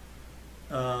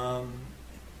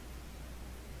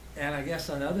 and I guess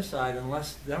on the other side,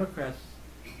 unless Democrats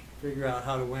figure out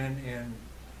how to win in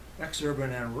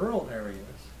exurban and rural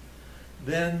areas,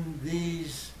 then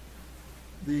these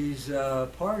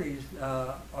parties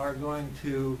are going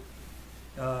to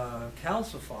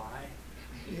calcify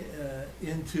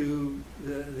into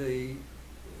the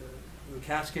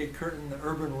Cascade Curtain, the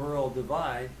urban-rural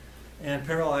divide, and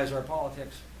paralyze our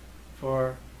politics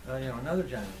for another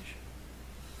generation.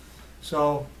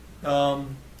 So,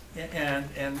 and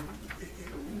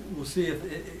we'll see if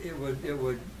it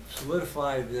would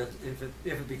solidify this if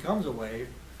it becomes a wave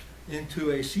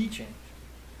into a sea change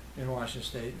in Washington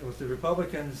State with the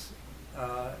Republicans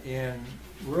in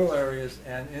rural areas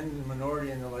and in the minority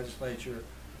in the legislature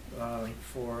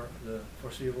for the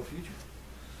foreseeable future.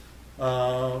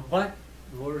 But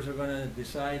voters are going to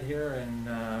decide here in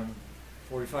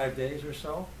 45 days or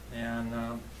so, and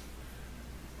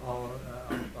I'll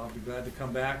be glad to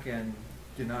come back and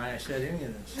deny I said any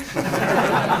of this.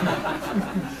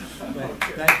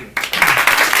 Thank you.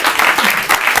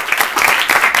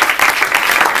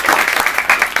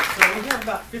 So we have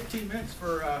about 15 minutes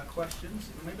for questions.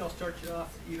 Maybe I'll start you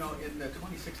off. In the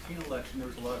 2016 election, there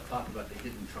was a lot of talk about the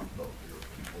hidden Trump vote. There were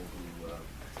people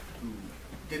who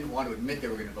didn't want to admit they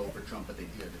were going to vote for Trump, but they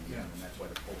did in the end, and that's why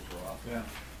the polls were off. Yeah.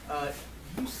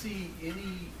 Do you see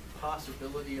any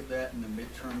possibility of that in the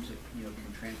midterms, if,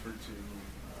 being transferred to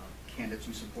candidates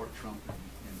who support Trump and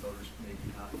voters maybe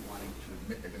not wanting to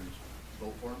admit they're going to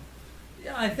vote for him?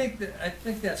 Yeah, I think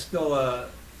that's still a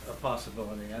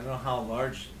possibility. I don't know how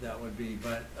large that would be,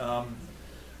 but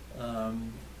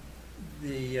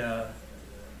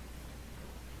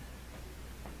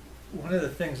one of the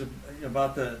things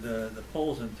about the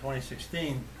polls in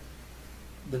 2016,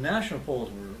 the national polls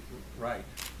were right;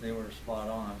 they were spot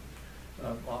on.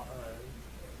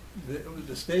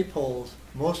 The state polls,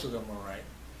 most of them were right.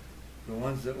 The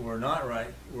ones that were not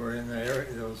right were in the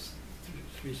area, those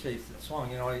three states that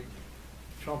swung.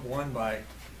 Trump won by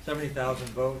 70,000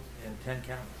 votes in 10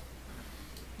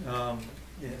 counties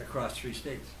across 3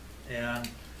 states, and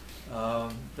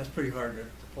that's pretty hard to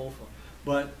poll for.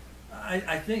 But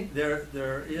I think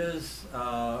there is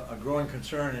a growing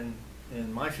concern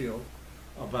in my field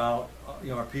about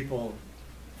are people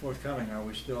forthcoming? Are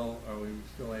we still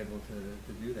able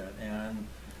to do that? And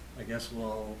I guess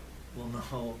we'll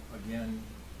know again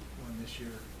when this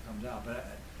year comes out.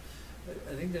 But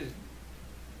I think there's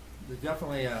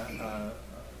definitely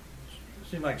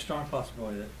seems like a strong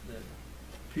possibility that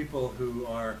people who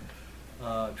are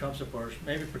Trump supporters,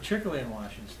 maybe particularly in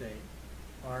Washington State,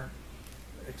 aren't,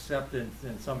 except in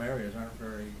some areas, want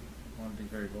to be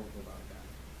very vocal about that.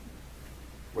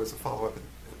 What's a follow-up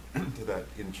to that?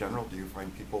 In general, do you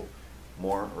find people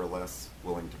more or less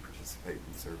willing to participate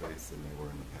in surveys than they were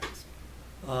in the past?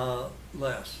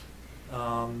 Less.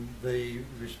 The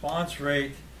response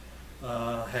rate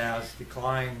has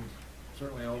declined,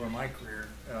 certainly over my career,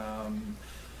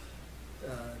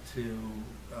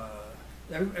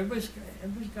 everybody's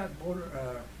got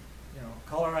voter,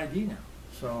 caller ID now,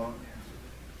 so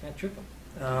can't trick them.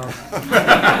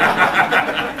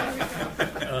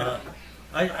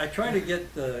 I try to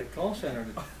get the call center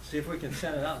to see if we can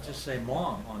send it out and just say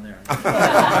 "Mom" on there.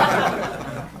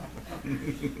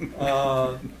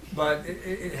 But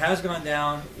it has gone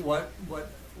down. What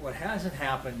hasn't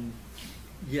happened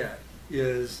yet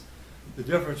is the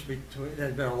difference between.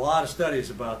 There's been a lot of studies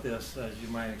about this, as you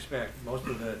might expect. Most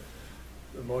of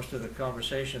the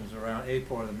conversations around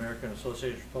APOR, the American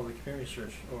Association for Public Opinion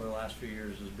Research, over the last few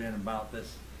years has been about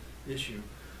this issue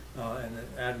and the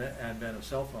advent of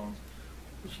cell phones.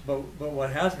 But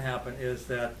what hasn't happened is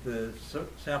that the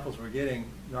samples we're getting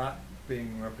not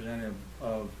being representative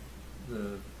of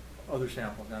the other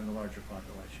samples and the larger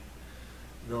population.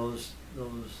 Those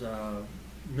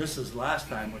misses last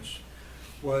time, which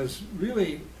was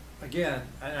really, again,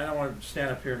 I don't want to stand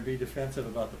up here and be defensive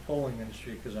about the polling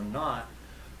industry because I'm not,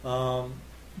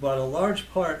 but a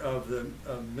large part of the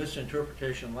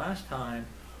misinterpretation last time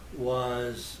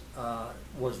was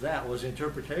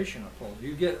interpretation of polls.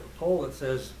 You get a poll that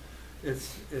says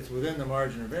it's within the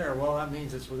margin of error. Well, that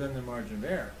means it's within the margin of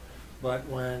error. But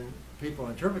when people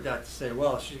interpret that to say,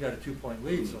 well, she's got a 2-point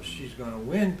lead, so she's going to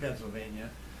win Pennsylvania,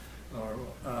 or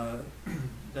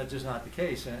that's just not the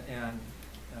case.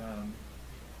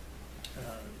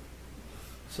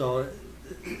 So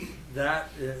that,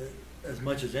 as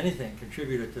much as anything,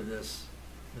 contributed to this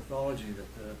mythology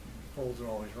that the polls are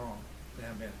always wrong. They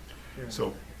have been.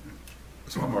 So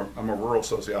I'm a rural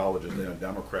sociologist and a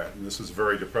Democrat, and this is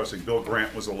very depressing. Bill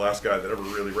Grant was the last guy that ever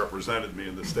really represented me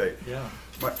in the state. Yeah.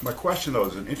 My question, though,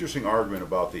 is an interesting argument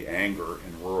about the anger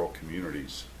in rural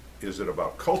communities. Is it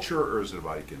about culture or is it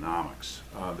about economics?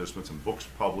 There's been some books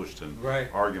published and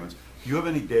arguments. Do you have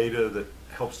any data that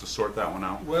helps to sort that one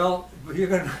out? Well,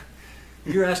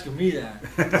 you're asking me that.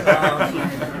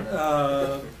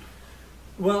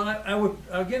 Well, I would,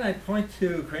 again, I'd point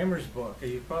to Kramer's book.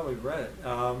 You've probably read it.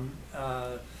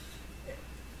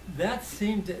 That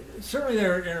seemed to, certainly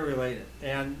they're interrelated,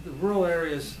 and the rural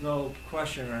areas, no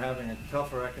question, are having a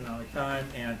tougher economic time,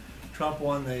 and Trump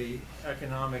won the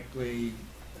economically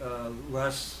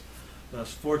less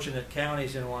fortunate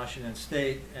counties in Washington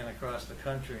State and across the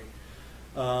country.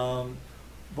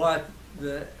 But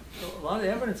a lot of the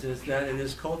evidence is that it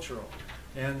is cultural,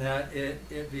 and that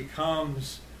it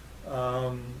becomes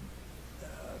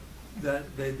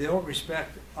that they don't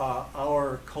respect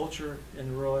our culture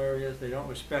in rural areas. They don't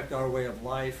respect our way of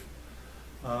life,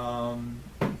 and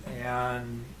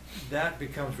that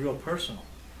becomes real personal.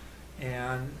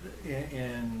 And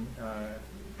in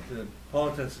the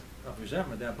Politics of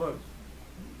Resentment, that book,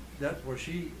 that's where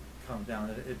she comes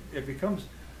down. It becomes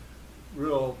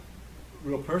real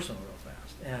personal real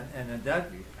fast, and that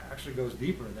actually goes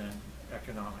deeper than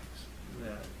economics.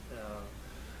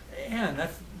 And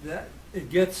it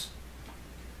gets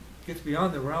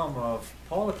beyond the realm of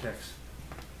politics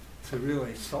to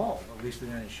really solve, at least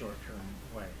in any short-term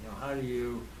way. You know, how do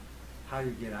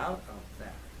you get out of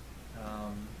that?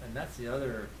 And that's the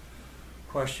other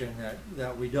question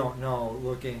that we don't know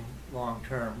looking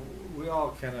long-term. We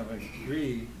all kind of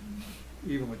agree,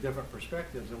 even with different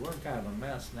perspectives, that we're in kind of a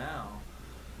mess now,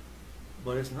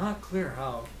 but it's not clear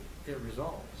how it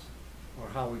resolves, or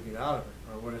how we get out of it,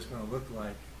 or what it's going to look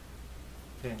like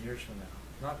 10 years from now.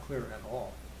 It's not clear at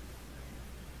all.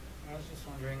 I was just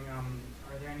wondering,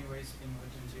 are there any ways being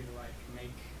looked into to like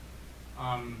make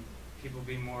people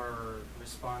be more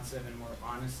responsive and more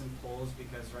honest in polls?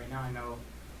 Because right now I know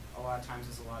a lot of times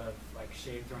there's a lot of like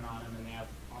shade thrown on them, and they have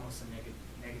almost a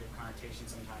negative connotation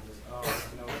sometimes as, oh,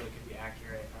 there's no way they could be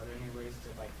accurate. Are there any ways to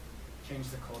like change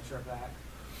the culture of that?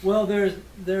 Well,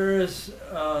 there is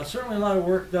certainly a lot of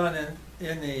work done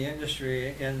in the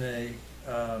industry, in the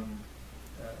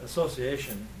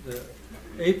association. The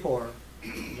APOR,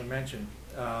 as I mentioned,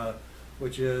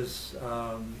 which is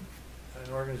an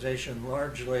organization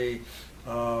largely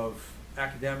of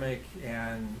academic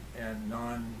and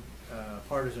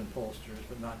non-partisan pollsters,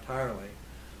 but not entirely.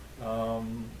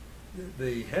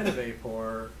 The head of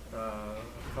APOR a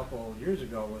couple of years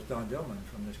ago was Don Dillman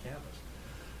from this campus.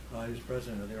 He was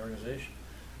president of the organization.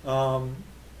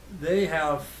 They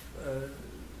have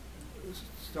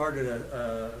started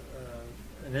an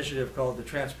initiative called the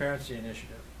Transparency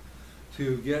Initiative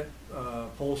to get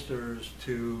pollsters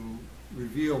to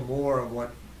reveal more of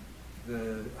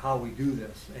how we do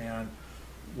this, and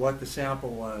what the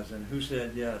sample was, and who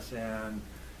said yes, and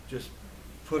just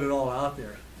put it all out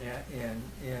there,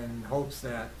 in hopes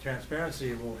that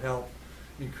transparency will help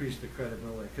increase the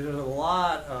credibility. Because there's a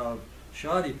lot of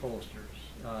shoddy pollsters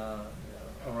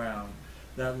around.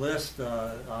 That list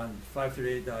on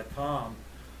 538.com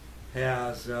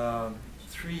has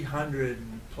 300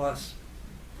 plus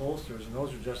pollsters, and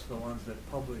those are just the ones that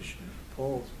publish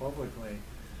polls publicly.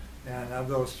 And of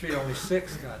those three, only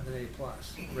 6 got an A+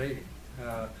 rating.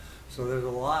 So there's a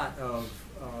lot of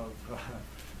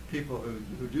people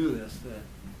who do this.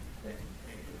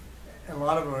 And a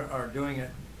lot of them are doing it.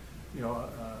 You know,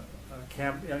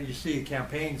 you see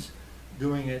campaigns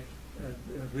doing it,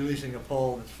 releasing a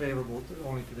poll that's favorable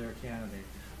only to their candidate.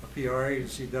 A PR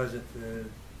agency does it to,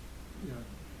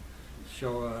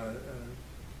 show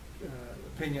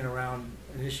opinion around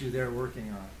an issue they're working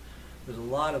on. There's a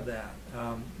lot of that,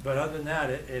 but other than that,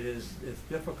 it's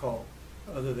difficult,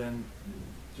 other than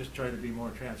just try to be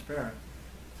more transparent,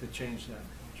 to change that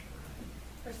culture.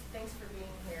 First, thanks for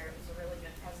being here. It was a really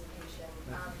good presentation.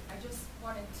 I just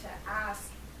wanted to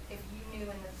ask if you knew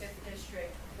in the 5th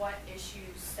District what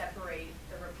issues separate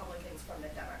the Republicans from the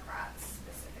Democrats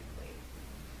specifically.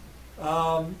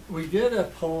 We did a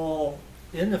poll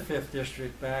in the 5th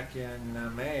District back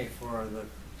in May for the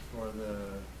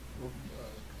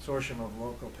consortium of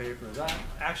local papers. I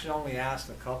actually only asked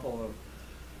a couple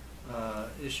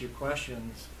of issue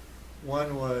questions.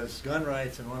 One was gun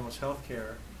rights and one was health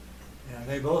care, and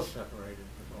they both separated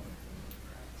Republicans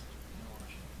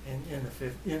and Democrats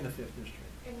in the 5th District.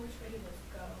 And which way did those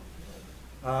go?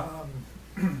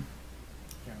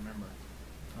 Can't remember.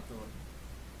 I'll have to look.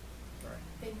 Sorry.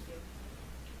 Thank you.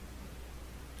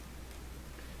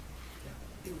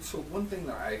 So one thing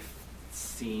that I've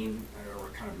seen or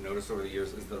kind of noticed over the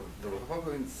years is the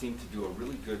Republicans seem to do a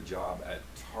really good job at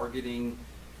targeting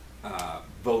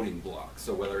voting blocks.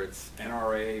 So whether it's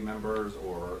NRA members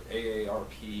or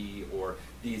AARP or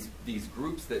these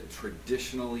groups that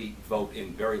traditionally vote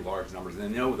in very large numbers and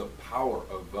they know the power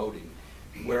of voting,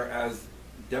 whereas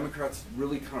Democrats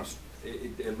really kind of,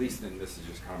 at least, and this is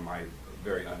just kind of my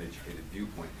very uneducated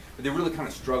viewpoint, but they really kind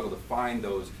of struggle to find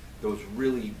those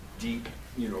really deep,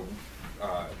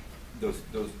 those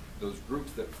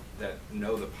groups that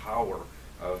know the power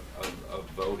of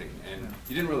voting. And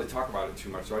you didn't really talk about it too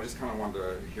much, so I just kind of wanted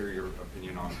to hear your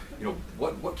opinion on,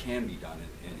 what can be done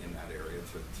in that area.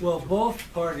 Well,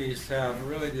 both parties have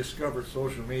really discovered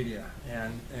social media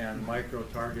and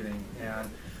micro-targeting. And,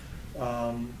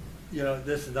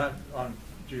 this is not on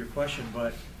to your question,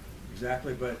 but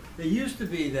it used to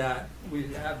be that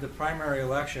we'd have the primary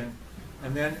election,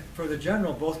 and then for the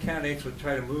general, both candidates would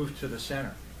try to move to the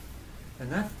center.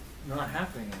 And that's not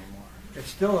happening anymore. It's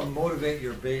still a motivate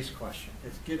your base question.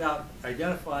 It's get out,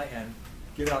 identify and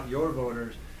get out your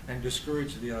voters and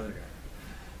discourage the other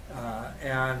guy.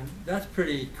 And that's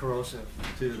pretty corrosive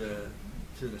to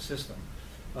the system.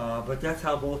 But that's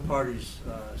how both parties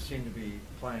seem to be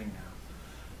playing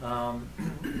now.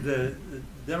 The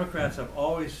Democrats have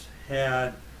always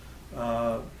had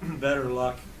better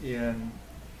luck in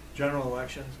general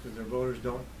elections because their voters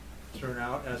don't turn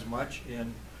out as much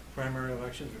in primary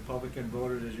elections. Republican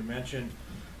voters, as you mentioned,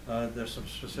 There's some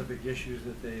specific issues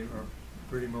that they are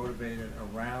pretty motivated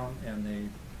around, and they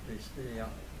stay in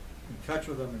touch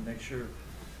with them and make sure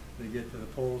they get to the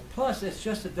polls. Plus, it's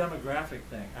just a demographic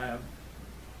thing.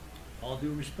 All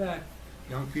due respect,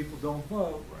 young people don't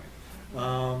vote.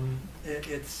 Right.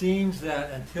 It seems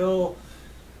that until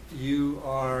you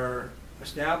are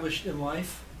established in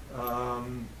life,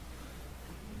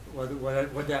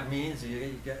 what that means,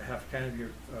 you have kind of your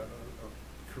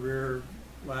a career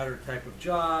ladder type of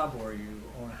job, or you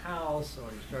own a house, or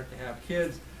you start to have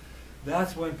kids,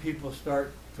 that's when people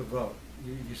start to vote.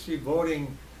 You see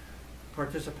voting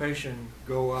participation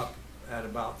go up at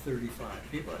about 35.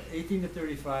 People 18 to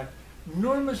 35,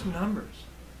 enormous numbers,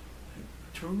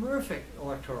 terrific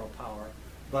electoral power,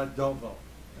 but don't vote.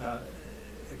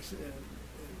 It's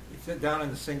down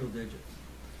in the single digits.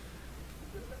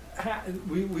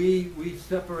 We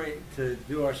separate to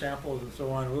do our samples and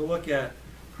so on. We'll look at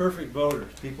perfect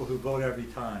voters, people who vote every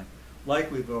time.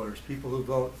 Likely voters, people who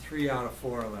vote 3 out of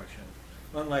 4 elections.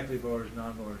 Unlikely voters,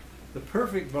 non-voters. The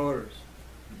perfect voters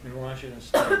in Washington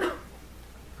State,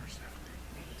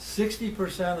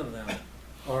 60% of them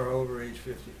are over age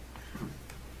 50.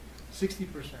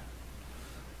 60%.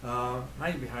 Might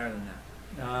even be higher than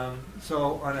that.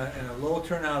 So in a low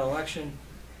turnout election,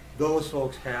 those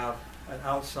folks have an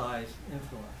outsized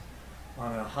influence.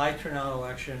 On a high turnout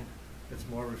election, it's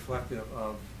more reflective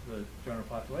of the general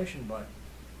population, but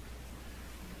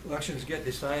elections get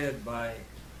decided by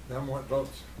them what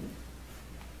votes.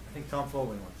 I think Tom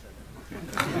Foley once said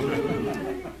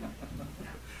that.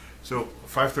 So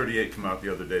 538 came out the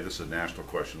other day. This is a national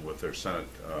question with their Senate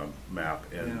map,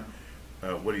 and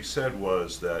what he said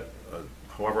was that,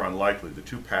 however unlikely, the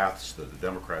two paths that the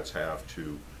Democrats have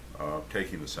to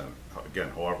taking the Senate, again,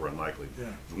 however unlikely,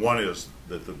 one is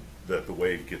that the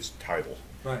wave gets tidal,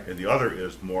 right, and the other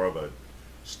is more of a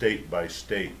state by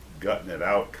state, gutting it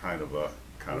out kind of a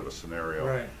scenario.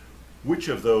 Right. Which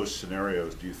of those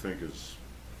scenarios do you think is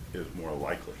more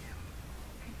likely?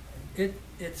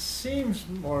 It seems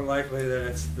more likely that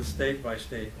it's the state by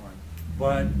state one,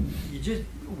 but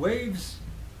waves.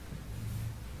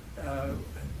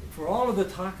 For all of the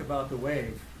talk about the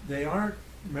wave, they aren't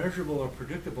measurable or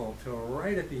predictable till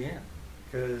right at the end,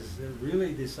 because they're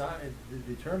really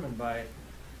determined by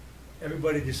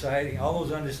everybody deciding, all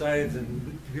those undecideds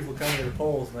and people coming to the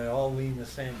polls, and they all lean the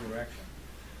same direction.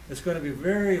 It's going to be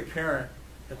very apparent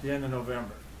at the end of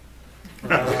November.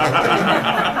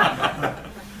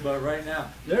 But right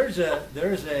now, there's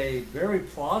a very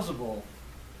plausible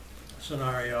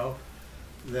scenario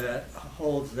that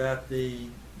holds that the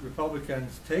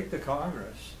Republicans take the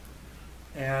Congress,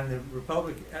 and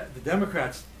the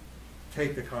Democrats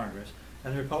take the Congress,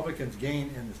 and the Republicans gain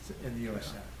in the U.S.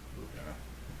 Senate,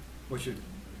 which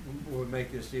would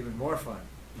make this even more fun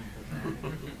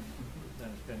than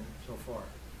it's been so far.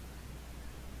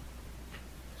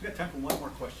 We've got time for one more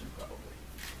question, probably.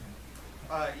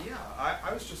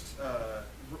 I was just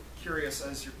curious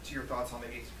as to your thoughts on the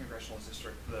 8th Congressional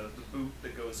District, the boot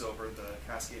that goes over the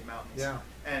Cascade Mountains. Yeah.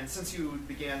 And since you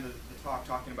began the talk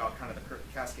talking about kind of the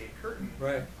Cascade Curtain,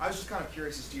 right, I was just kind of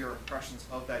curious as to your impressions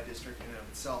of that district in and of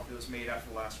itself. It was made after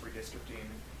the last redistricting,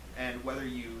 and whether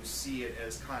you see it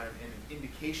as kind of an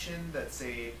indication that,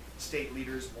 say, state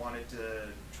leaders wanted to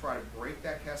try to break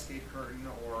that Cascade Curtain,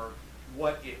 or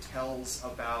what it tells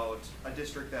about a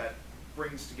district that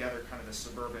brings together kind of the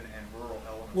suburban and rural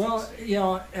elements well, of the state. you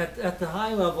know, at the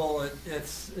high level,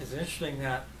 it's interesting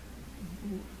that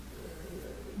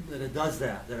it does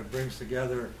that it brings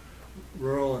together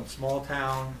rural and small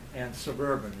town and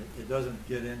suburban. It doesn't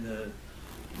get into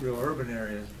real urban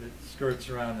areas, but it skirts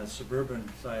around the suburban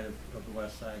side of the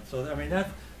west side. So I mean that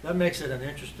makes it an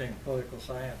interesting political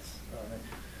science.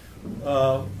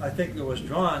 I think it was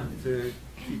drawn to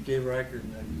keep Dave Reichert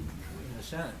in the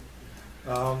Senate.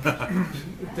 When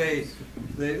they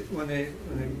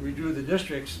redrew the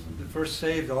districts, they first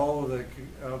saved all of the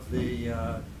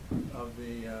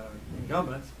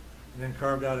incumbents, and then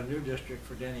carved out a new district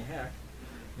for Denny Heck,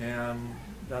 and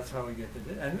that's how we get to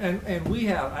and we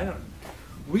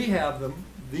have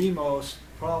the most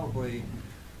probably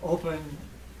open,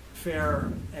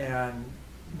 fair, and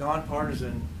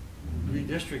nonpartisan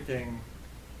redistricting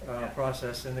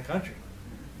process in the country.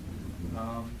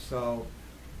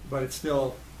 But it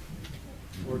still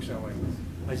works that way.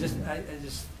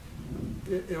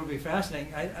 It'll be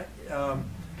fascinating.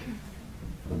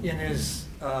 In his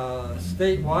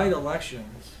statewide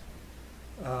elections,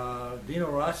 Dino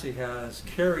Rossi has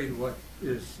carried what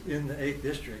is in the 8th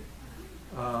district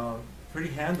pretty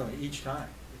handily each time,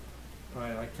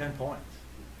 by like 10 points.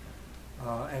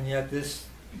 And yet this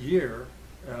year,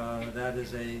 that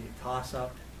is a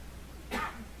toss-up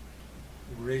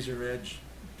razor edge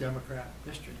Democrat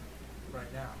district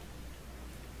right now.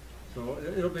 So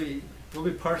we'll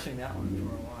be parsing that one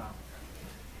for a while.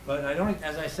 But I don't,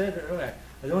 as I said earlier,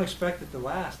 I don't expect it to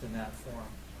last in that form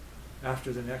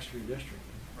after the next redistricting.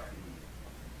 Right.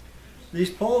 These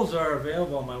polls are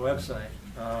available on my website.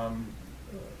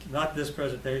 Not this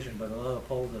presentation, but a lot of the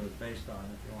polls that it's based on,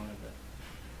 if you wanted to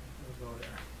go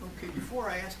there. Okay, before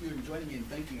I ask you to join me in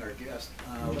thanking our guest,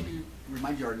 let me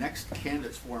remind you our next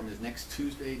candidates forum is next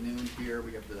Tuesday noon here.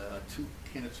 We have the 2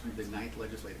 candidates from the 9th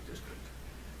Legislative District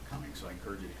coming, so I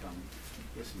encourage you to come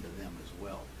listen to them as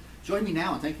well. Join me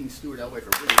now in thanking Stuart Elway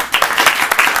for bringing us.